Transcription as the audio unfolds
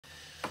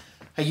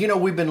Hey, you know,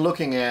 we've been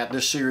looking at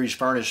this series,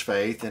 Furnished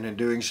Faith, and in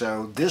doing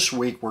so, this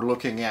week we're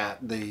looking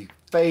at the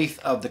faith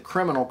of the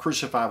criminal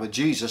crucified with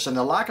Jesus and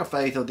the lack of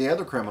faith of the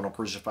other criminal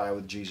crucified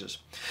with Jesus.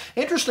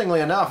 Interestingly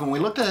enough, when we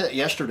looked at it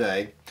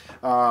yesterday,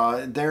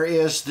 there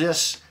is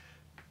this,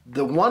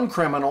 the one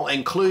criminal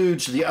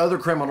includes the other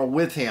criminal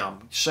with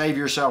him. Save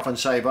yourself and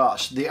save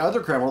us. The other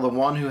criminal, the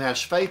one who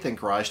has faith in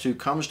Christ, who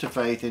comes to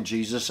faith in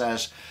Jesus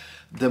as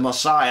the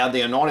Messiah,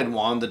 the anointed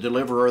one, the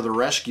deliverer, the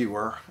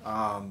rescuer,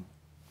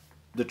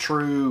 the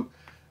true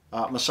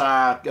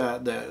Messiah,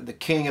 the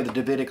king of the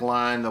Davidic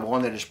line, the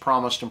one that is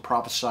promised and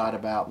prophesied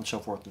about, and so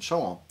forth and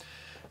so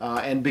on.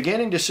 And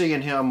beginning to see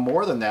in him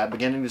more than that,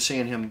 beginning to see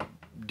in him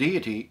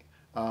deity,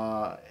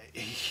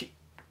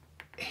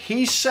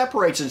 he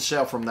separates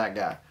himself from that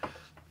guy.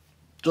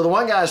 So the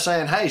one guy is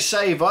saying, hey,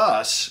 save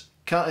us,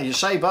 you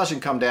save us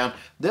and come down.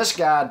 This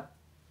guy,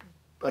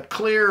 a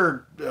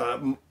clear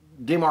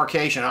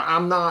demarcation,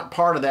 I'm not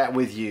part of that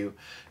with you.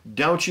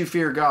 Don't you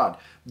fear God.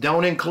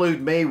 Don't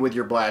include me with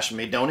your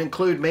blasphemy. Don't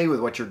include me with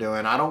what you're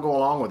doing. I don't go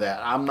along with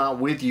that. I'm not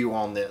with you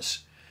on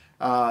this.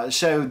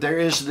 So there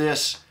is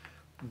this,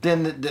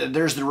 then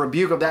there's the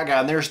rebuke of that guy,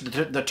 and there's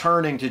the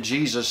turning to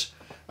Jesus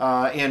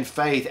in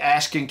faith,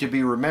 asking to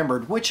be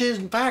remembered, which is,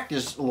 in fact,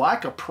 is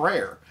like a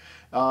prayer.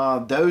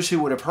 Those who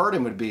would have heard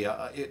him would be,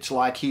 it's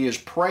like he is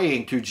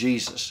praying to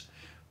Jesus.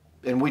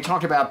 And we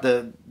talked about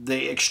the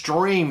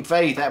extreme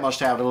faith that must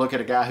have to look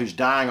at a guy who's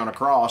dying on a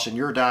cross, and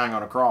you're dying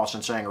on a cross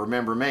and saying,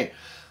 remember me.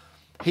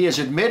 He has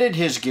admitted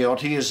his guilt.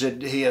 He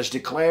has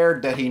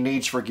declared that he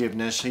needs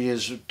forgiveness. He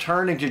is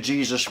turning to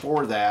Jesus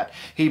for that.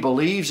 He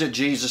believes that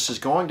Jesus is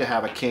going to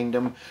have a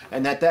kingdom,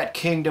 and that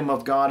kingdom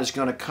of God is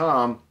going to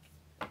come.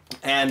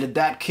 And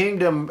that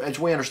kingdom, as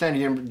we understand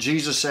it,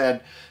 Jesus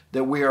said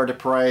that we are to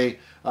pray,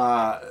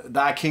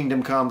 thy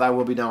kingdom come, thy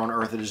will be done on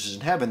earth as it is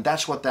in heaven.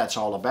 That's what that's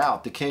all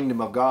about, the kingdom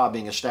of God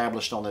being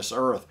established on this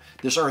earth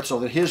so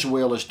that his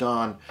will is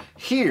done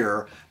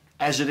here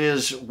as it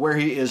is where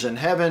he is in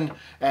heaven,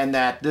 and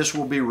that this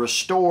will be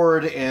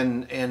restored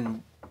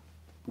in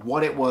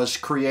what it was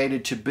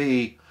created to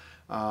be.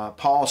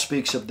 Paul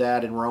speaks of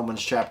that in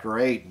Romans chapter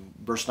 8,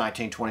 verse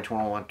 19, 20,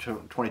 21,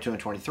 22, and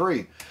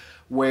 23,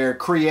 where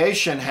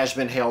creation has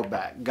been held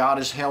back. God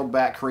has held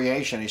back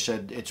creation. He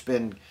said it's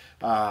been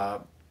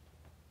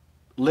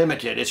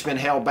limited. It's been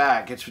held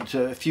back. It's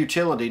to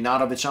futility,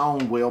 not of its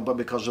own will, but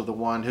because of the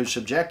one who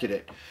subjected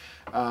it,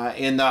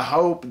 in the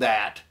hope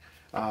that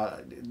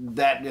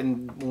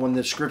when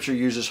the scripture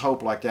uses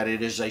hope like that,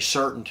 it is a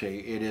certainty.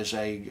 It is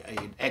an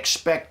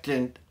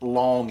expectant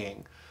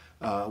longing,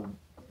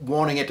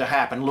 wanting it to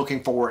happen,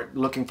 looking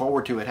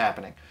forward to it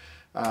happening.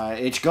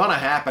 It's gonna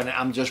happen.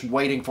 I'm just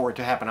waiting for it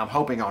to happen. I'm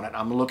hoping on it.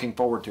 I'm looking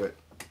forward to it.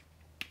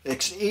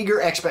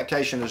 Eager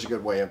expectation is a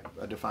good way of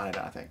defining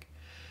it, I think.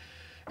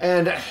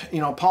 And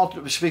you know,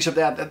 Paul speaks of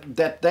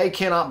that they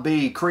cannot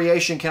be,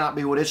 creation cannot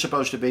be what it's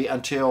supposed to be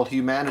until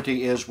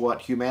humanity is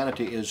what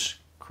humanity is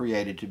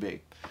created to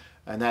be,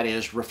 and that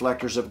is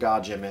reflectors of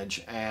God's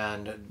image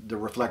and the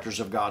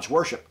reflectors of God's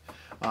worship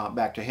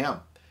back to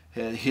him,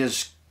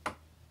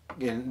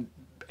 and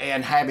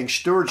having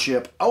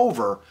stewardship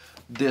over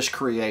this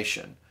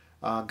creation,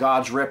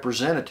 God's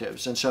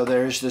representatives. And so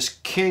there's this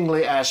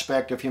kingly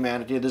aspect of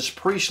humanity, this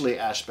priestly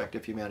aspect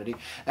of humanity,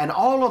 and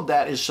all of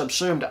that is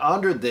subsumed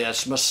under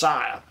this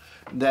Messiah,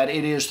 that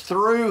it is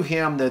through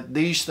him that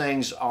these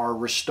things are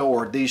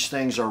restored, these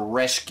things are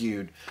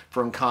rescued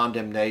from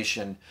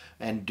condemnation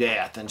and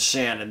death and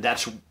sin, and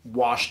that's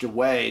washed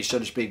away, so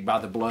to speak, by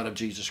the blood of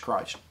Jesus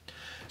Christ.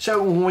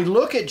 So when we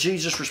look at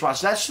Jesus'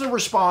 response, that's the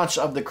response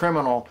of the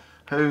criminal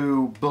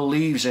who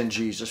believes in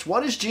Jesus.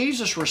 What is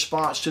Jesus'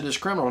 response to this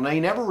criminal? Now,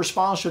 he never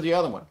responds to the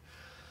other one,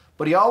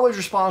 but he always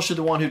responds to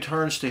the one who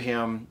turns to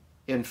him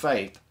in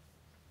faith.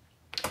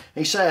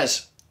 He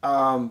says,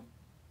 and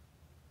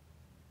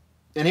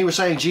he was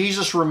saying,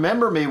 Jesus,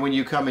 remember me when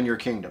you come in your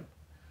kingdom.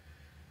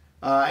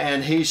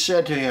 And he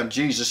said to him,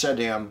 Jesus said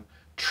to him,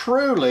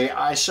 truly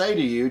I say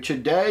to you,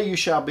 today you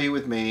shall be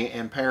with me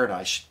in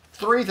paradise.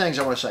 Three things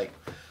I want to say.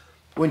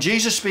 When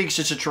Jesus speaks,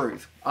 it's a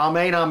truth.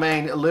 Amen,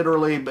 amen,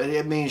 literally, but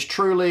it means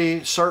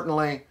truly,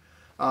 certainly.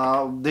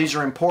 These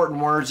are important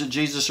words that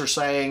Jesus are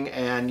saying,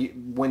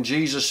 and when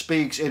Jesus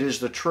speaks, it is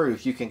the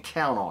truth. You can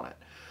count on it.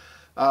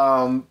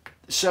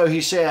 So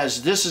he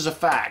says, this is a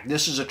fact.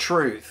 This is a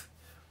truth.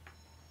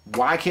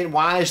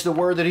 Why is the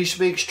word that he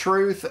speaks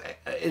truth?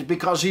 It's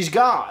because he's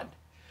God.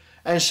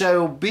 And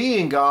so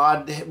being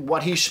God,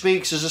 what he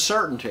speaks is a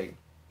certainty.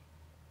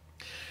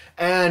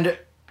 And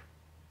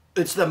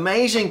it's the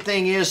amazing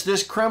thing is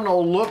this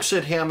criminal looks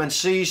at him and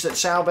sees that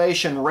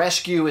salvation,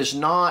 rescue is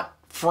not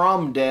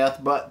from death,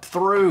 but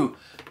through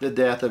the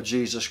death of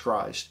Jesus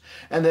Christ.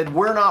 And that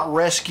we're not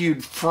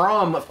rescued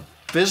from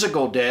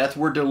physical death,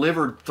 we're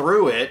delivered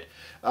through it.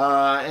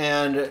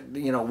 And,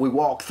 you know, we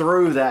walk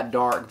through that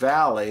dark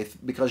valley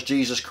because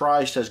Jesus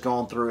Christ has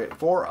gone through it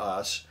for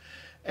us.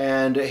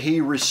 And he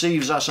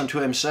receives us unto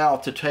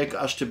himself to take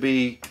us to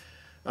be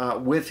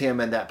with him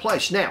in that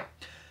place. Now,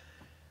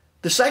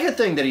 the second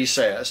thing that he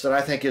says that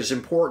I think is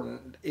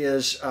important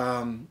is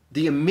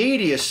the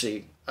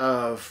immediacy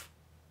of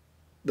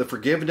the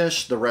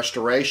forgiveness, the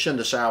restoration,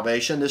 the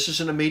salvation, this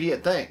is an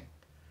immediate thing.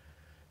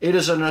 It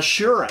is an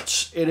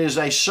assurance. It is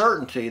a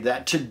certainty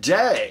that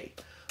today,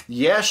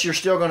 yes, you're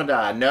still going to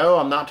die. No,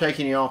 I'm not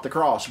taking you off the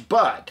cross,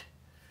 but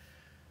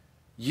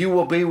you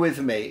will be with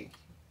me.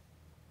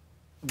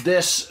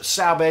 This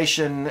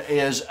salvation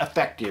is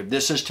effective.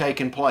 This has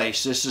taken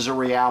place. This is a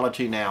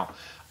reality now.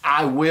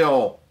 I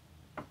will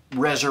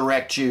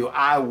resurrect you.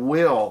 I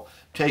will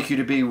take you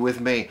to be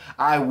with me.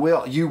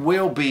 You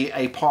will be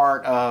a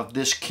part of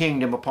this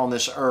kingdom upon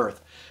this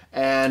earth.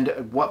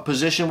 And what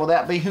position will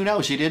that be? Who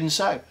knows? He didn't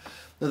say.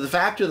 The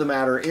fact of the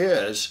matter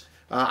is,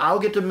 I'll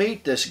get to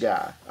meet this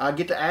guy. I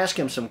get to ask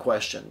him some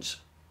questions.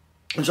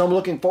 And so I'm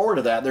looking forward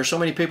to that. There's so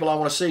many people I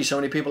want to see, so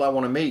many people I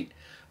want to meet.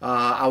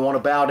 I want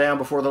to bow down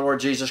before the Lord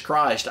Jesus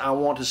Christ. I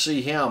want to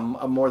see him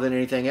more than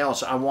anything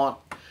else. I want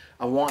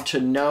to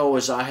know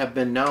as I have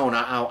been known.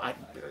 I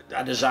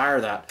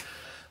desire that.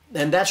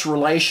 And that's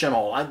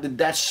relational.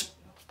 That's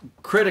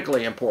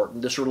critically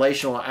important, this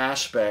relational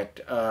aspect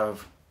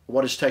of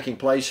what is taking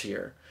place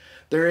here.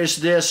 There is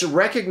this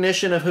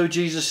recognition of who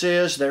Jesus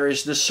is. There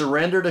is this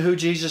surrender to who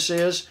Jesus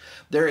is.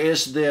 There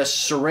is this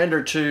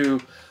surrender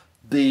to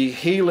the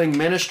healing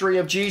ministry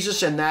of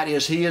Jesus, and that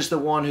is he is the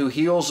one who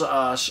heals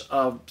us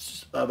of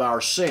our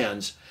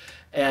sins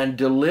and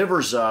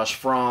delivers us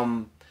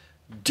from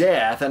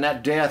death. And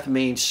that death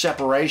means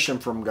separation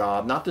from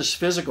God, not this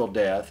physical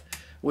death,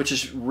 which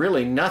is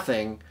really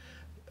nothing.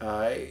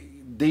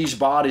 These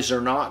bodies are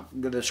not,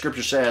 the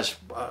scripture says,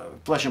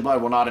 flesh and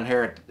blood will not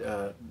inherit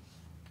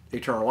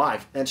eternal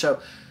life. And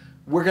so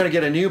we're going to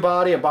get a new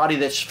body, a body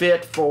that's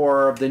fit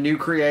for the new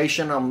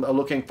creation. I'm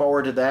looking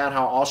forward to that.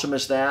 How awesome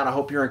is that? I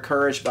hope you're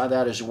encouraged by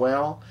that as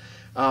well.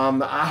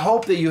 I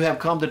hope that you have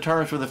come to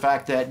terms with the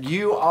fact that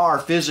you are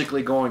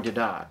physically going to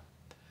die.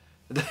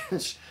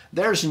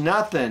 There's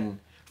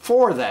nothing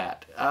for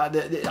that.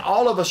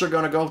 All of us are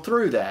going to go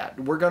through that.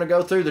 We're going to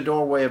go through the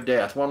doorway of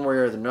death one way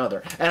or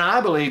another. And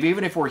I believe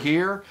even if we're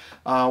here,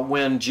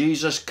 when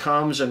Jesus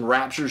comes and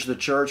raptures the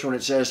church, when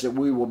it says that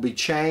we will be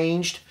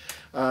changed,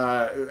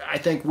 I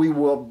think we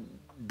will,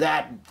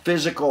 that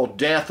physical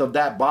death of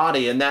that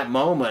body in that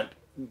moment,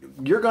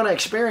 you're going to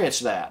experience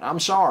that. I'm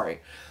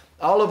sorry.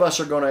 All of us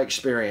are going to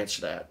experience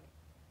that.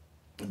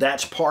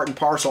 That's part and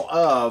parcel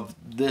of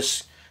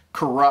this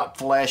corrupt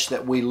flesh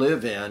that we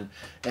live in,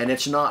 and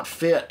it's not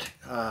fit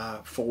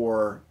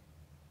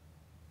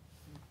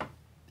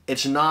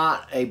it's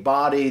not a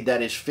body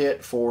that is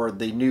fit for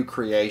the new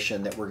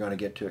creation that we're going to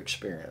get to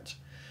experience.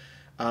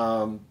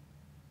 I'm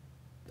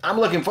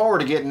looking forward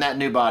to getting that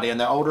new body, and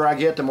the older I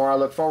get, the more I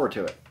look forward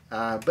to it.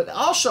 But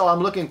also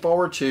I'm looking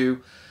forward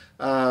to,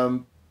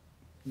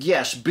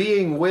 yes,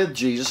 being with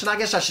Jesus, and I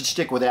guess I should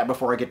stick with that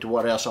before I get to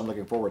what else I'm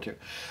looking forward to.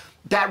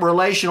 That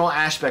relational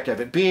aspect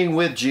of it, being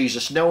with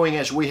Jesus, knowing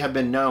as we have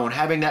been known,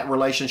 having that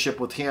relationship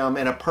with him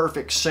in a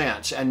perfect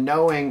sense, and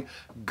knowing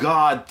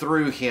God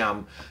through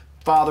him,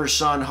 Father,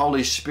 Son,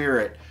 Holy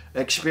Spirit,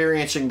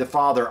 experiencing the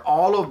Father,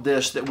 all of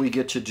this that we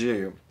get to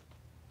do,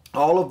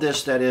 all of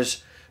this that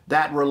is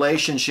that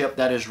relationship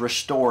that is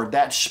restored,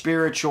 that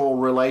spiritual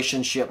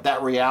relationship,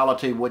 that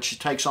reality which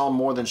takes on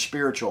more than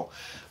spiritual.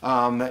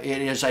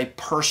 It is a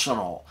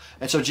personal.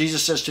 And so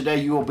Jesus says today,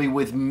 you will be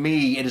with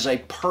me. It is a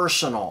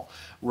personal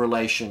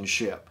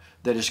relationship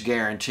that is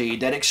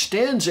guaranteed, that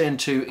extends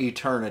into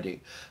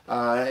eternity.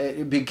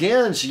 It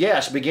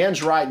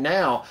begins right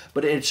now,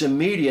 but it's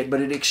immediate,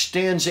 but it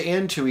extends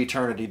into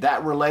eternity.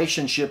 That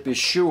relationship is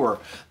sure.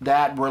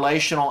 That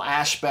relational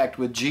aspect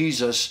with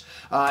Jesus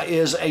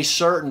is a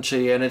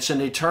certainty, and it's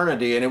an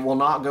eternity, and it will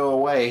not go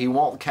away. He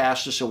won't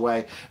cast us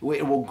away.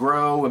 It will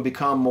grow and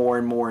become more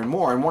and more and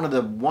more. And one of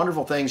the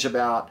wonderful things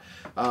about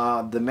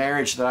the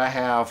marriage that I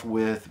have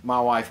with my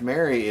wife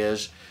Mary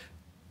is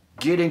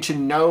getting to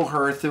know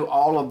her through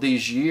all of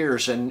these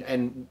years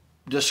and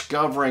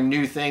discovering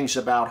new things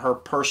about her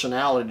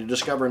personality,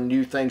 discovering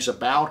new things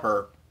about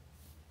her,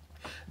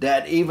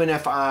 that even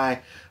if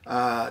I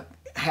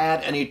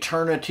had an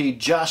eternity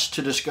just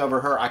to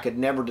discover her, I could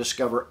never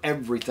discover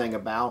everything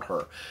about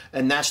her.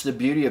 And that's the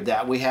beauty of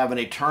that. We have an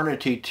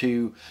eternity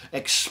to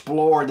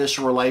explore this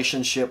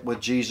relationship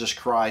with Jesus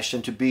Christ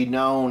and to be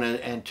known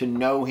and to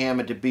know him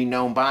and to be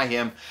known by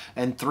him.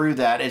 And through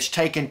that, it's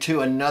taken to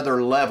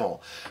another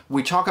level.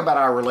 We talk about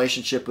our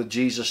relationship with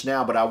Jesus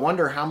now, but I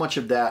wonder how much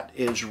of that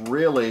is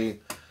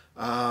really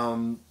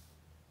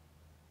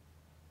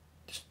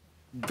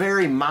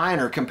very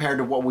minor compared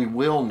to what we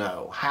will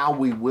know, how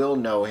we will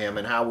know him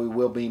and how we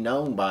will be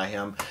known by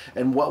him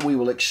and what we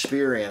will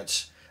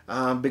experience.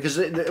 Because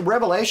the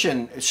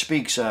Revelation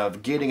speaks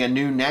of getting a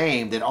new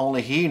name that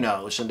only he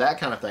knows and that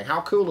kind of thing.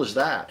 How cool is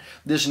that?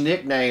 This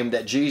nickname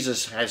that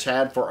Jesus has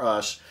had for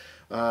us,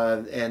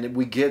 and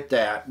we get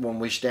that when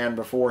we stand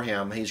before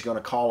him. He's going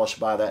to call us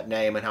by that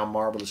name, and how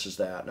marvelous is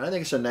that? And I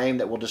think it's a name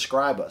that will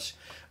describe us,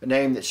 a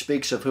name that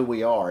speaks of who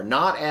we are,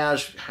 not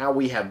as how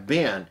we have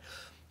been,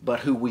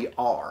 but who we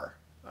are,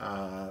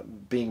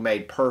 being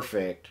made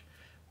perfect,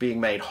 being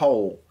made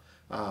whole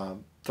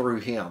through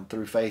him,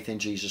 through faith in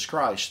Jesus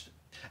Christ.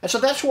 And so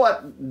that's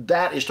what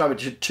that is talking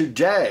about.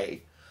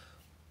 Today,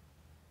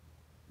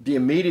 the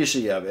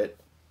immediacy of it,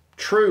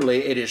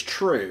 truly it is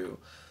true.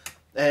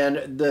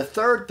 And the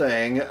third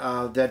thing,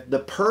 that the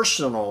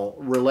personal,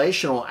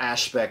 relational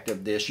aspect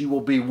of this, you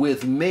will be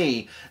with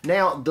me.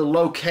 Now, the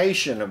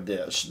location of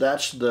this,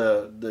 that's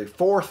the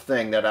fourth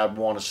thing that I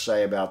want to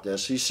say about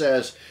this. He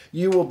says,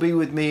 you will be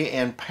with me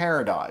in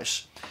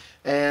paradise.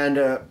 And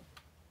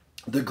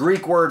the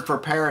Greek word for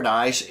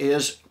paradise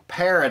is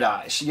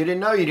paradise. You didn't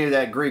know you knew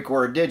that Greek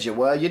word, did you?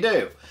 Well, you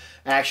do.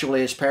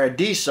 Actually, it's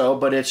paradiso,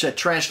 but it's a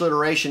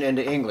transliteration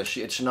into English.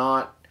 It's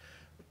not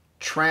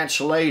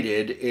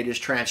translated, it is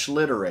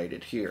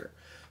transliterated here.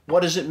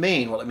 What does it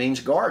mean? Well, it means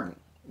garden.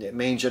 It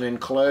means an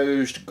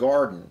enclosed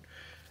garden.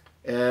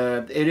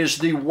 It is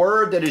the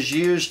word that is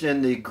used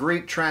in the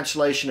Greek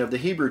translation of the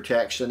Hebrew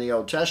text in the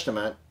Old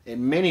Testament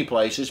in many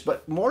places,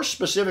 but more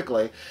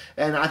specifically,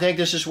 and I think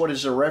this is what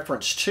is a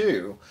reference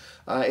to,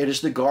 it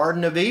is the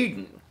Garden of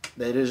Eden.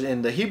 That is,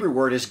 in the Hebrew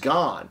word is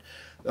Gan.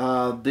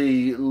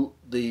 The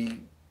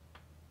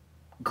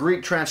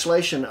Greek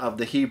translation of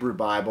the Hebrew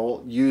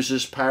Bible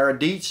uses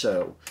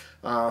paradiso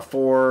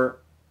for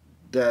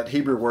that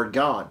Hebrew word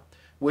Gan,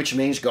 which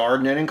means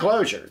garden and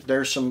enclosure.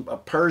 There's some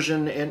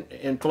Persian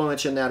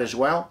influence in that as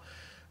well.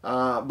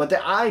 But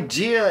the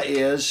idea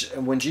is,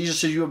 when Jesus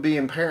says you will be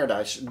in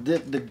paradise, the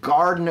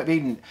Garden of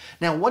Eden.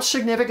 Now, what's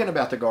significant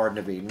about the Garden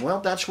of Eden?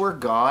 Well, that's where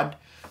God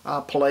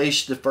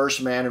placed the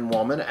first man and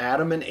woman,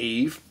 Adam and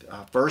Eve,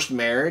 first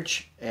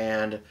marriage,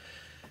 and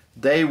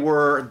they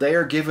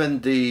are given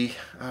the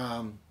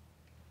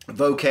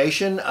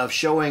vocation of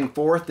showing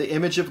forth the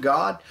image of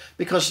God,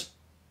 because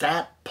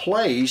that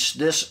place,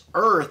 this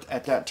earth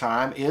at that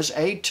time, is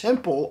a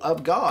temple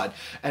of God.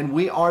 And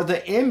we are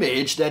the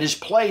image that is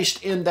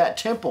placed in that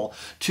temple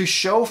to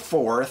show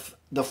forth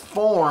the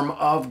form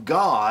of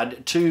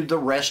God to the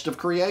rest of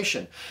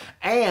creation.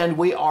 And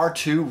we are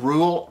to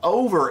rule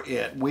over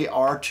it. We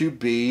are to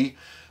be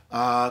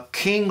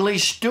kingly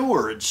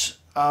stewards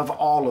of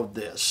all of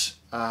this,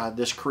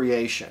 this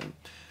creation.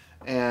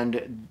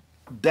 And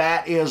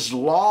that is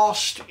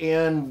lost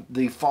in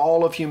the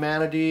fall of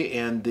humanity,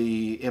 in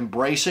the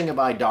embracing of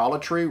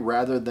idolatry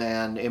rather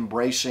than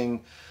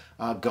embracing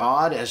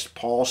God. As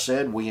Paul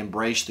said, we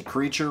embrace the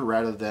creature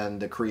rather than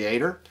the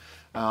creator.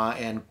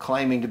 And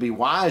claiming to be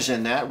wise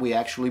in that, we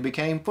actually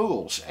became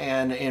fools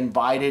and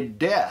invited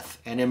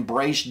death and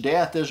embraced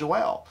death as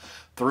well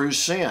through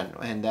sin.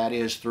 And that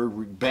is through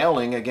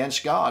rebelling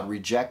against God,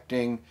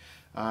 rejecting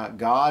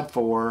God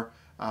for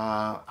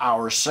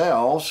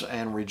ourselves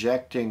and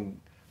rejecting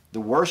the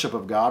worship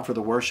of God for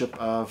the worship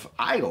of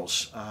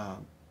idols,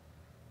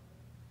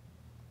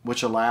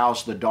 which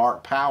allows the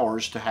dark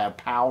powers to have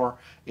power,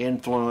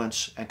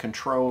 influence, and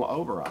control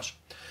over us.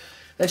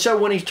 And so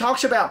when he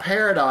talks about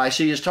paradise,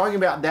 he is talking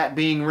about that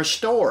being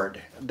restored,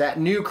 that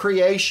new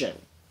creation.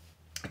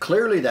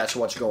 Clearly that's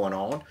what's going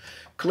on.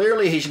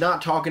 Clearly he's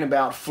not talking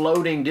about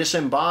floating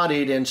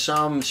disembodied in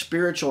some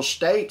spiritual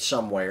state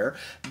somewhere.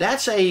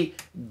 That's a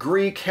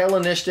Greek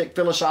Hellenistic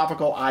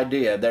philosophical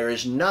idea. There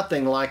is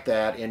nothing like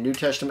that in New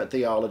Testament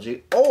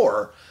theology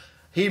or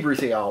Hebrew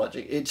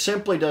theology. It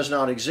simply does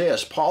not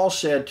exist. Paul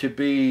said to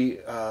be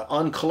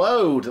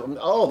unclothed.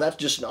 Oh, that's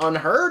just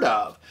unheard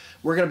of.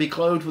 We're going to be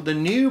clothed with a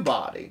new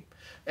body.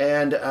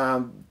 And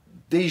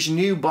these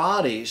new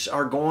bodies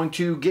are going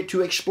to get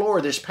to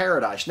explore this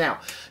paradise.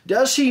 Now,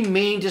 does he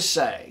mean to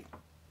say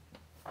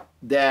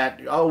that,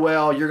 oh,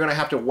 well, you're going to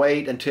have to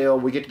wait until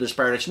we get to this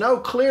paradise? No,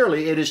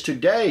 clearly it is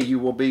today you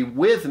will be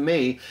with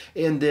me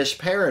in this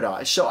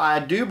paradise. So I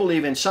do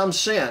believe in some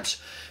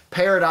sense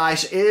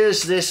paradise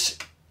is this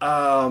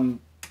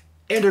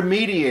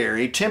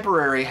intermediary,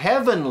 temporary,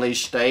 heavenly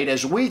state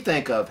as we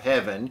think of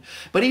heaven.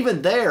 But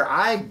even there,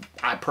 I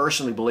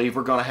personally believe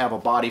we're going to have a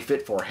body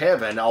fit for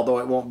heaven, although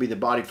it won't be the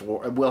body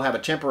for, we'll have a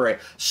temporary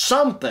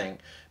something,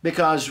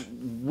 because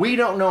we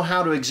don't know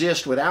how to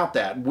exist without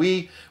that.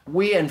 We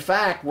in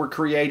fact were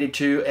created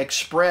to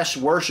express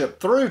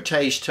worship through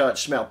taste,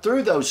 touch, smell,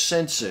 through those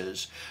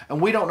senses,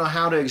 and we don't know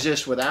how to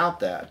exist without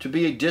that. To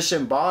be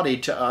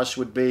disembodied to us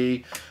would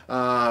be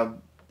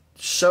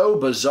so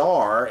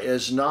bizarre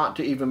as not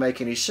to even make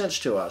any sense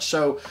to us.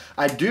 So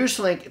I do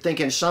think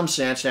in some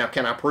sense, now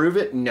can I prove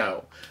it?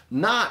 No.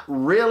 Not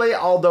really,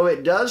 although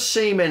it does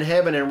seem in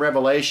heaven and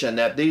Revelation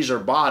that these are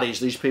bodies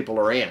these people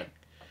are in.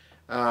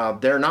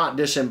 They're not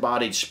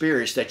disembodied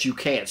spirits that you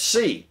can't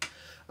see,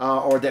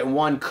 or that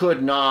one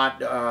could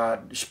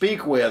not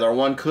speak with, or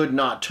one could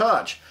not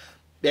touch.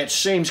 It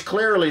seems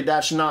clearly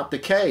that's not the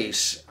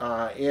case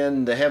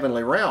in the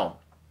heavenly realm.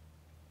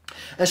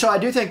 And so I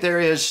do think there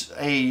is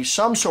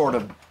some sort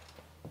of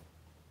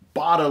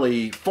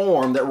bodily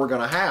form that we're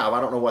going to have.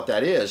 I don't know what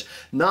that is.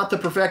 Not the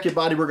perfected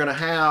body we're going to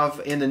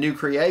have in the new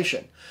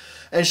creation.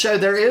 And so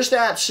there is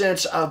that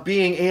sense of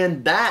being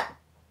in that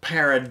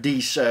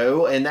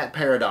paradiso, in that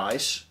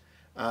paradise.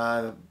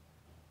 But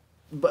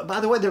by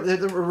the way,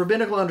 the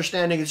rabbinical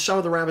understanding is some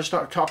of the rabbis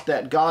talk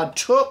that God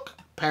took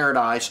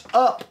paradise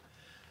up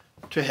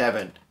to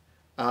heaven,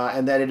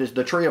 and that it is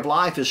the tree of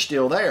life is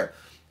still there.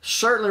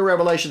 Certainly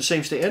Revelation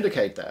seems to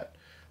indicate that.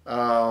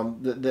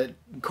 that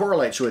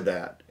correlates with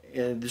that.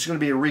 And there's going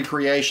to be a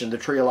recreation. The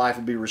tree of life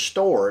will be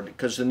restored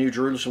because the New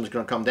Jerusalem is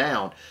going to come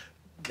down.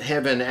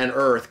 Heaven and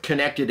earth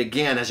connected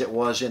again as it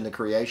was in the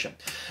creation.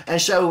 And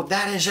so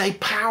that is a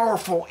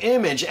powerful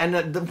image,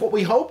 and what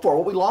we hope for,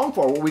 what we long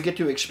for, what we get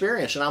to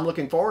experience, and I'm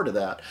looking forward to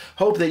that.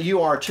 Hope that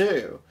you are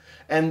too.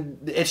 And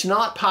it's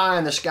not pie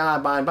in the sky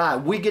by and by.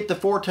 We get the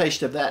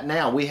foretaste of that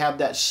now. We have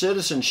that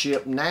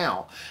citizenship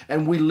now,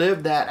 and we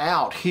live that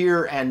out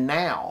here and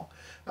now,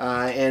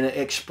 and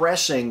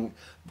expressing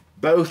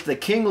both the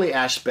kingly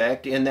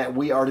aspect in that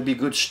we are to be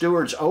good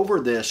stewards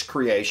over this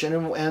creation,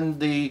 and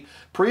the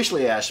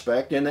priestly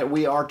aspect in that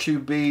we are to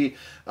be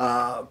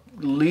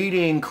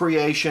leading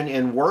creation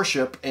in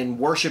worship and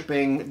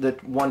worshiping the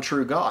one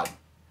true God.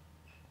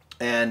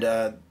 And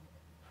that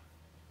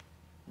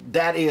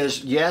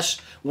is,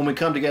 yes, when we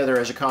come together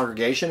as a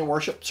congregation and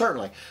worship,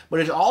 certainly.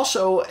 But it's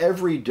also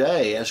every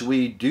day as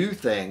we do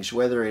things,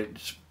 whether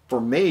it's, for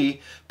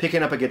me,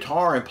 picking up a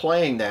guitar and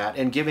playing that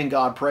and giving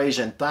God praise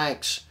and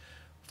thanks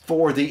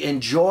for the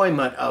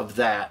enjoyment of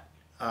that.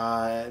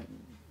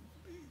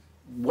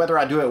 Whether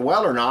I do it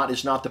well or not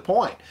is not the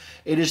point.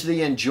 It is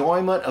the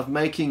enjoyment of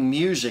making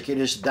music. It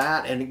is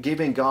that and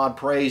giving God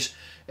praise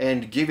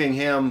and giving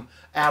Him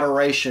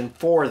adoration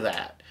for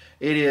that.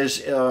 It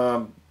is,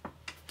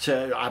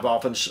 I've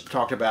often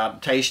talked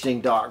about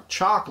tasting dark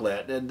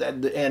chocolate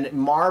and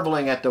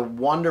marveling at the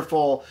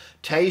wonderful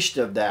taste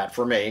of that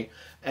for me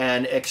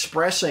and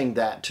expressing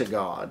that to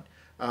God.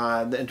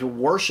 And to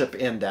worship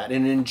in that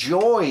and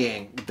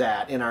enjoying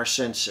that in our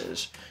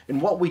senses, in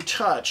what we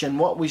touch and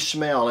what we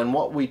smell and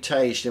what we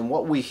taste and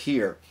what we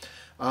hear.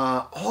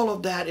 All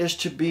of that is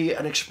to be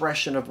an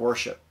expression of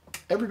worship.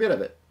 Every bit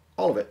of it,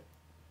 all of it.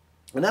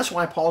 And that's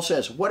why Paul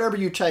says, whatever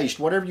you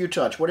taste, whatever you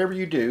touch, whatever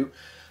you do,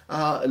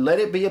 let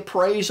it be a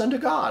praise unto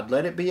God.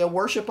 Let it be a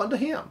worship unto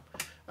Him.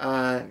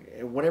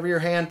 Whatever your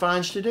hand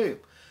finds to do.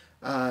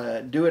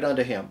 Do it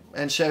unto Him.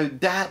 And so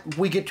that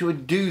we get to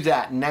do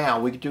that now.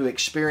 We get to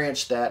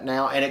experience that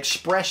now and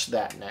express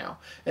that now.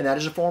 And that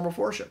is a form of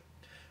worship.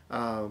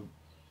 And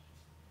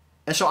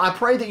so I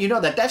pray that you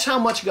know that. That's how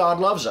much God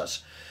loves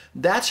us.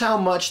 That's how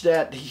much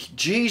that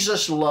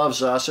Jesus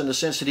loves us in the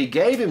sense that He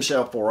gave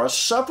Himself for us,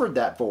 suffered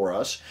that for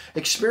us,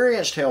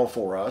 experienced hell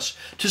for us,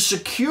 to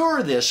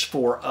secure this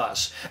for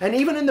us. And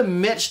even in the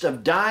midst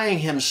of dying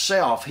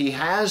Himself, He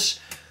has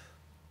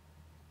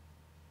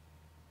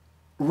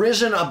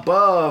risen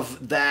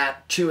above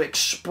that to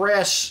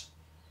express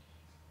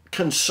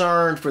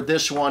concern for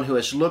this one who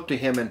has looked to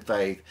Him in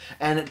faith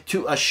and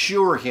to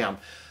assure him,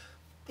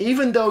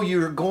 even though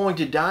you're going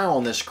to die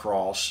on this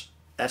cross,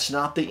 that's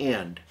not the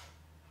end.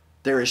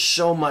 There is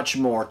so much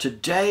more.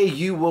 Today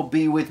you will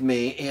be with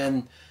me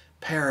in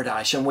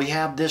paradise, and we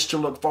have this to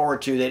look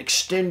forward to, that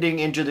extending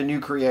into the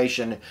new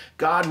creation,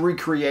 God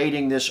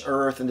recreating this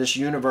earth and this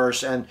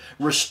universe and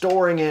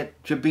restoring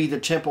it to be the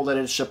temple that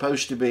it's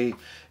supposed to be,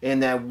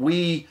 and that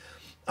we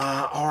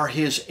are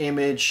His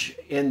image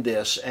in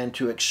this, and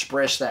to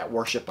express that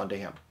worship unto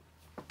Him.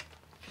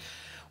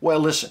 Well,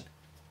 listen,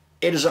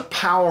 it is a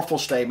powerful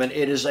statement.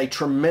 It is a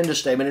tremendous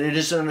statement, and it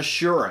is an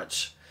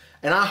assurance.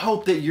 And I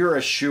hope that you're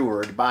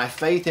assured by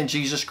faith in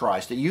Jesus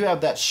Christ, that you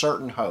have that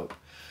certain hope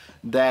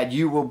that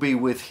you will be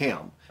with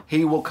Him.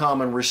 He will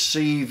come and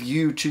receive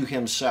you to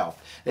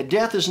Himself. That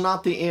death is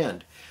not the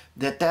end.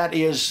 That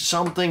is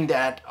something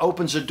that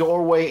opens a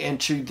doorway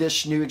into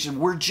this new existence.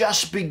 We're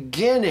just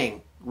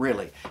beginning,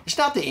 really. It's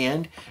not the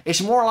end.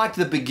 It's more like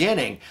the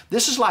beginning.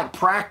 This is like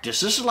practice.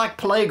 This is like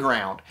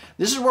playground.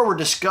 This is where we're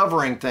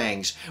discovering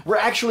things. We're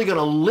actually going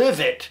to live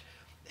it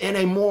in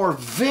a more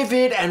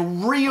vivid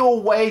and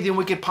real way than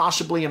we could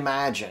possibly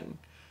imagine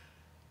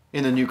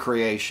in the new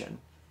creation.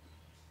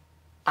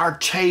 Our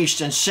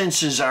taste and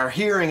senses, our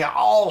hearing are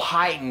all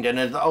heightened,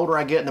 and the older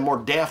I get and the more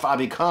deaf I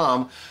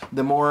become,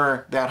 the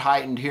more that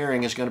heightened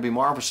hearing is going to be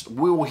marvelous.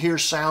 We will hear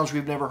sounds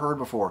we've never heard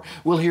before.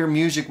 We'll hear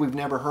music we've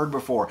never heard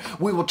before.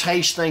 We will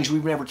taste things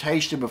we've never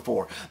tasted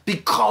before,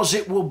 because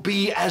it will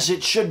be as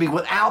it should be,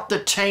 without the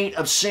taint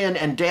of sin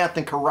and death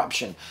and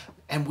corruption.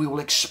 And we will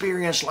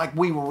experience like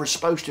we were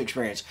supposed to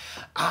experience.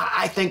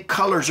 I think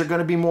colors are going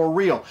to be more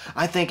real.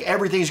 I think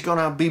everything's going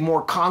to be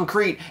more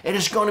concrete. It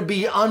is going to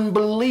be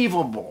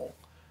unbelievable.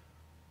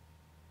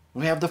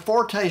 We have the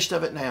foretaste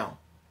of it now.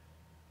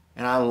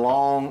 And I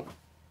long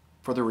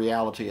for the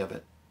reality of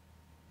it.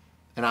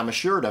 And I'm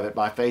assured of it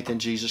by faith in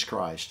Jesus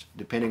Christ,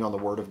 depending on the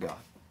Word of God.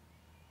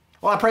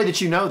 Well, I pray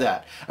that you know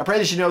that. I pray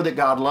that you know that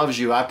God loves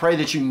you. I pray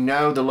that you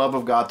know the love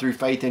of God through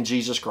faith in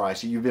Jesus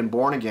Christ, that you've been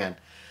born again.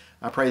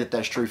 I pray that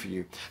that's true for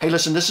you. Hey,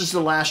 listen, this is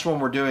the last one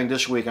we're doing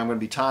this week. I'm going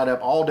to be tied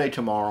up all day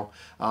tomorrow,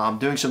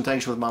 doing some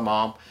things with my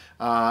mom,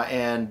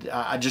 and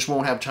I just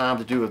won't have time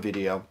to do a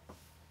video.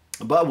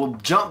 But we'll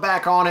jump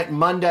back on it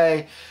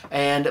Monday.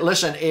 And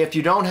listen, if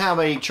you don't have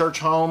a church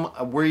home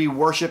where you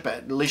worship,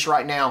 at least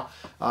right now,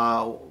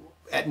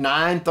 at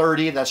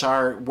 9:30, that's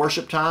our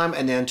worship time.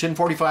 And then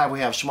 10:45, we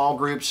have small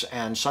groups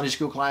and Sunday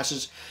school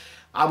classes.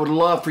 I would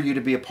love for you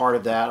to be a part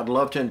of that. I'd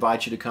love to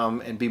invite you to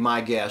come and be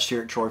my guest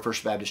here at Troy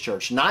First Baptist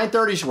Church.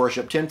 9:30 is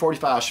worship,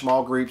 10:45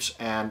 small groups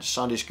and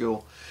Sunday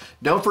school.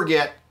 Don't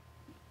forget,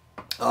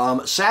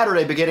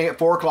 Saturday beginning at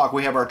 4 o'clock,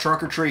 we have our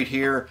trunk or treat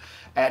here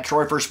at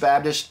Troy First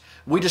Baptist.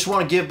 We just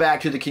want to give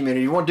back to the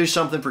community. We want to do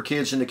something for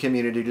kids in the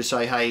community to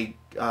say, hey,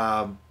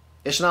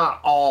 it's not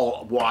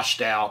all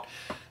washed out,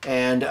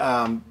 and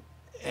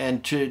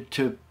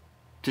to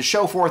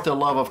show forth the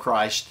love of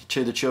Christ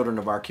to the children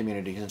of our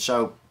community. And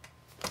so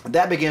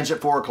that begins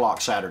at 4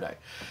 o'clock Saturday.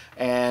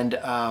 And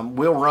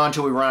we'll run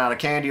till we run out of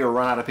candy or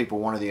run out of people,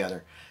 one or the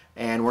other.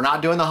 And we're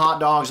not doing the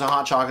hot dogs, the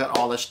hot chocolate,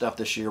 all this stuff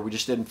this year. We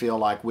just didn't feel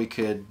like we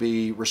could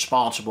be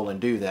responsible and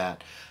do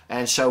that.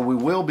 And so we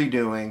will be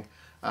doing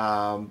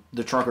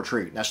the trunk or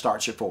treat. And that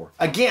starts at 4.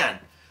 Again,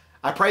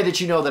 I pray that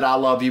you know that I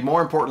love you.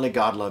 More importantly,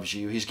 God loves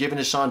you. He's given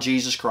His Son,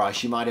 Jesus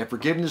Christ. You might have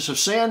forgiveness of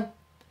sin,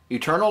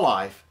 eternal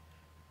life,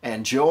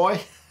 and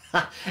joy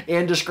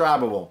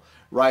indescribable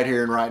right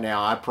here and right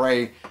now. I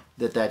pray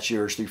that that's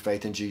yours through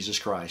faith in Jesus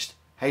Christ.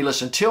 Hey,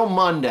 listen, till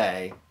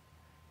Monday,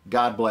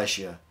 God bless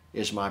you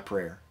is my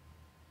prayer.